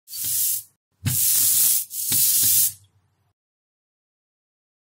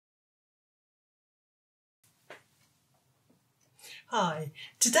Hi,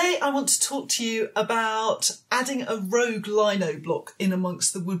 today I want to talk to you about adding a rogue lino block in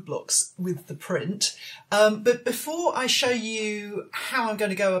amongst the wood blocks with the print. But before I show you how I'm going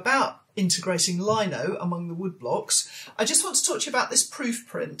to go about integrating lino among the wood blocks, I just want to talk to you about this proof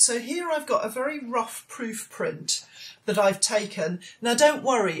print. So here I've got a very rough proof print that I've taken. Now don't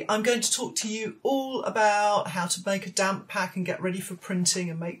worry, I'm going to talk to you all about how to make a damp pack and get ready for printing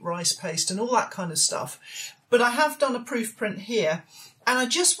and make rice paste and all that kind of stuff. But I have done a proof print here, and I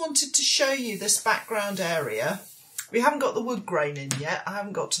just wanted to show you this background area. We haven't got the wood grain in yet. I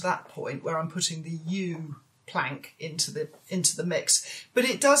haven't got to that point where I'm putting the U plank into the mix, but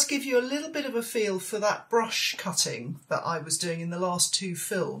it does give you a little bit of a feel for that brush cutting that I was doing in the last two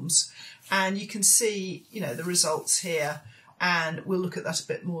films, and you can see, you know, the results here, and we'll look at that a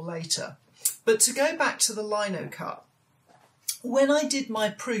bit more later. But to go back to the lino cut, when I did my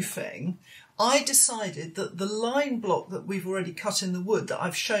proofing, I decided that the line block that we've already cut in the wood that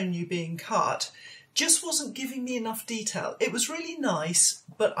I've shown you being cut just wasn't giving me enough detail. It was really nice,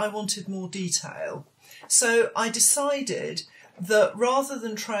 but I wanted more detail. So I decided that rather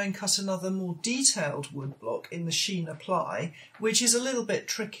than try and cut another more detailed wood block in the sheen apply, which is a little bit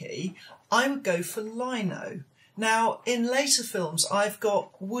tricky, I would go for lino. Now, in later films, I've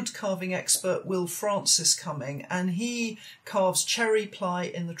got wood carving expert Will Francis coming, and he carves cherry ply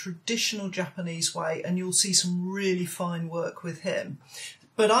in the traditional Japanese way, and you'll see some really fine work with him.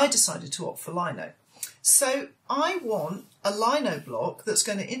 But I decided to opt for lino. So I want a lino block that's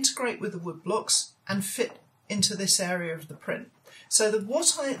going to integrate with the wood blocks and fit into this area of the print. So the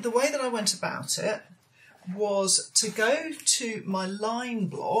way that I went about it was to go to my line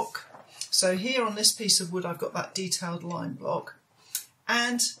block. So here on this piece of wood, I've got that detailed line block,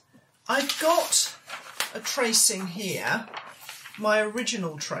 and I've got a tracing here, my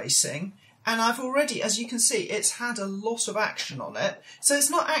original tracing, and I've already, as you can see, it's had a lot of action on it. So it's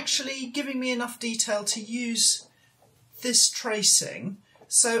not actually giving me enough detail to use this tracing.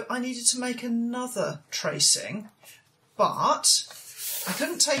 So I needed to make another tracing, but I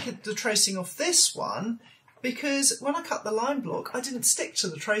couldn't take the tracing off this one, because when I cut the line block, I didn't stick to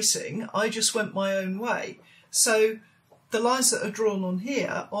the tracing, I just went my own way. So the lines that are drawn on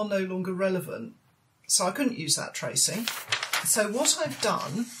here are no longer relevant. So I couldn't use that tracing. So what I've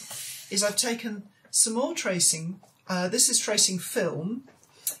done is I've taken some more tracing, this is tracing film,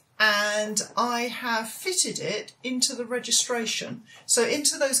 and I have fitted it into the registration. So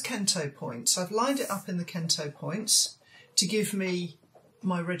into those Kento points. I've lined it up in the Kento points to give me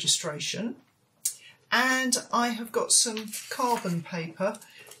my registration. And I have got some carbon paper.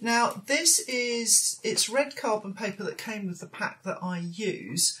 Now it's red carbon paper that came with the pack that I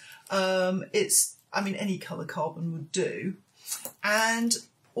use. Any colour carbon would do. And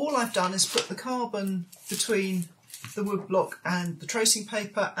all I've done is put the carbon between the wood block and the tracing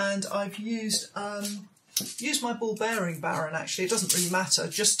paper, and I've used my ball bearing baron, actually, it doesn't really matter,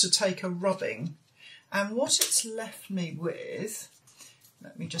 just to take a rubbing. And what it's left me with,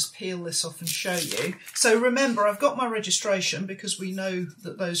 let me just peel this off and show you. So remember, I've got my registration because we know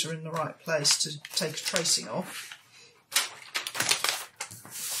that those are in the right place to take a tracing off.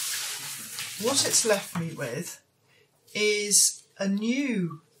 What it's left me with is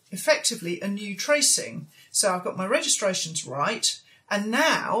effectively a new tracing. So I've got my registrations right, and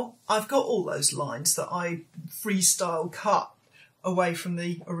now I've got all those lines that I freestyle cut away from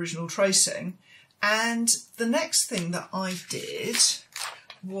the original tracing. And the next thing that I did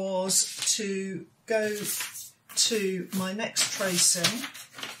was to go to my next tracing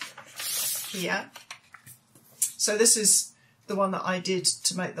here. So this is the one that I did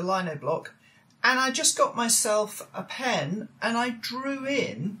to make the lino block, and I just got myself a pen and I drew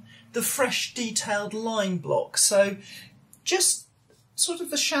in the fresh detailed line block. So just sort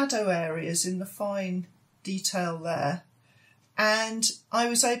of the shadow areas in the fine detail there, and I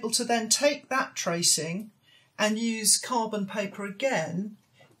was able to then take that tracing and use carbon paper again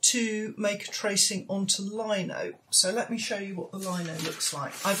to make a tracing onto lino. So let me show you what the lino looks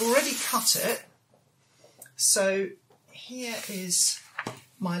like. I've already cut it. So here is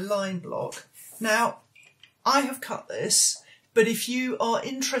my line block. Now, I have cut this, but if you are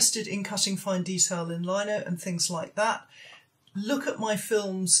interested in cutting fine detail in lino and things like that, look at my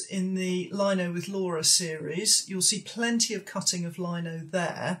films in the Lino with Laura series. You'll see plenty of cutting of lino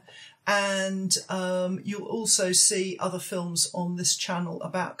there. And you'll also see other films on this channel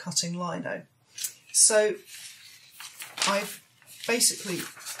about cutting lino. So I've basically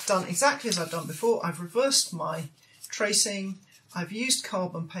done exactly as I've done before. I've reversed my tracing, I've used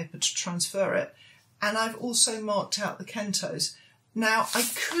carbon paper to transfer it, and I've also marked out the Kentos. Now, I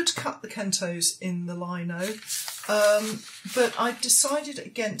could cut the kentos in the lino, but I've decided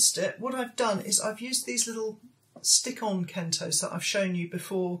against it. What I've done is I've used these little stick-on kentos that I've shown you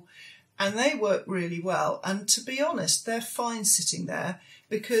before, and they work really well. And to be honest, they're fine sitting there,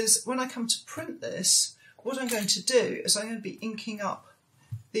 because when I come to print this, what I'm going to do is I'm going to be inking up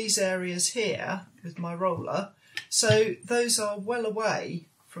these areas here with my roller, so those are well away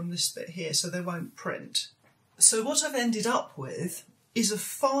from this bit here, so they won't print. So what I've ended up with is a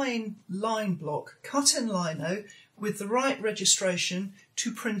fine line block cut in lino with the right registration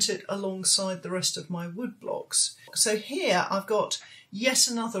to print it alongside the rest of my wood blocks. So here I've got yet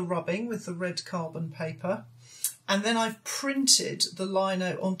another rubbing with the red carbon paper, and then I've printed the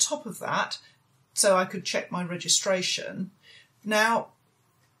lino on top of that so I could check my registration. Now,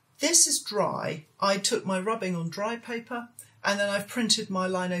 this is dry. I took my rubbing on dry paper, and then I've printed my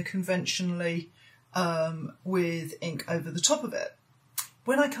lino conventionally with ink over the top of it.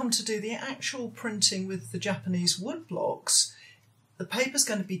 When I come to do the actual printing with the Japanese wood blocks, the paper's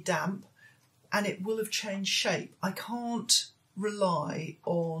going to be damp and it will have changed shape. I can't rely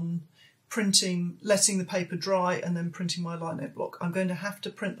on printing, letting the paper dry and then printing my lino block. I'm going to have to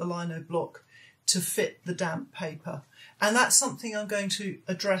print the lino block to fit the damp paper. And that's something I'm going to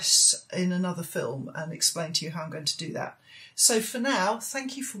address in another film and explain to you how I'm going to do that. So for now,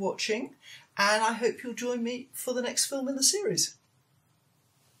 thank you for watching, and I hope you'll join me for the next film in the series.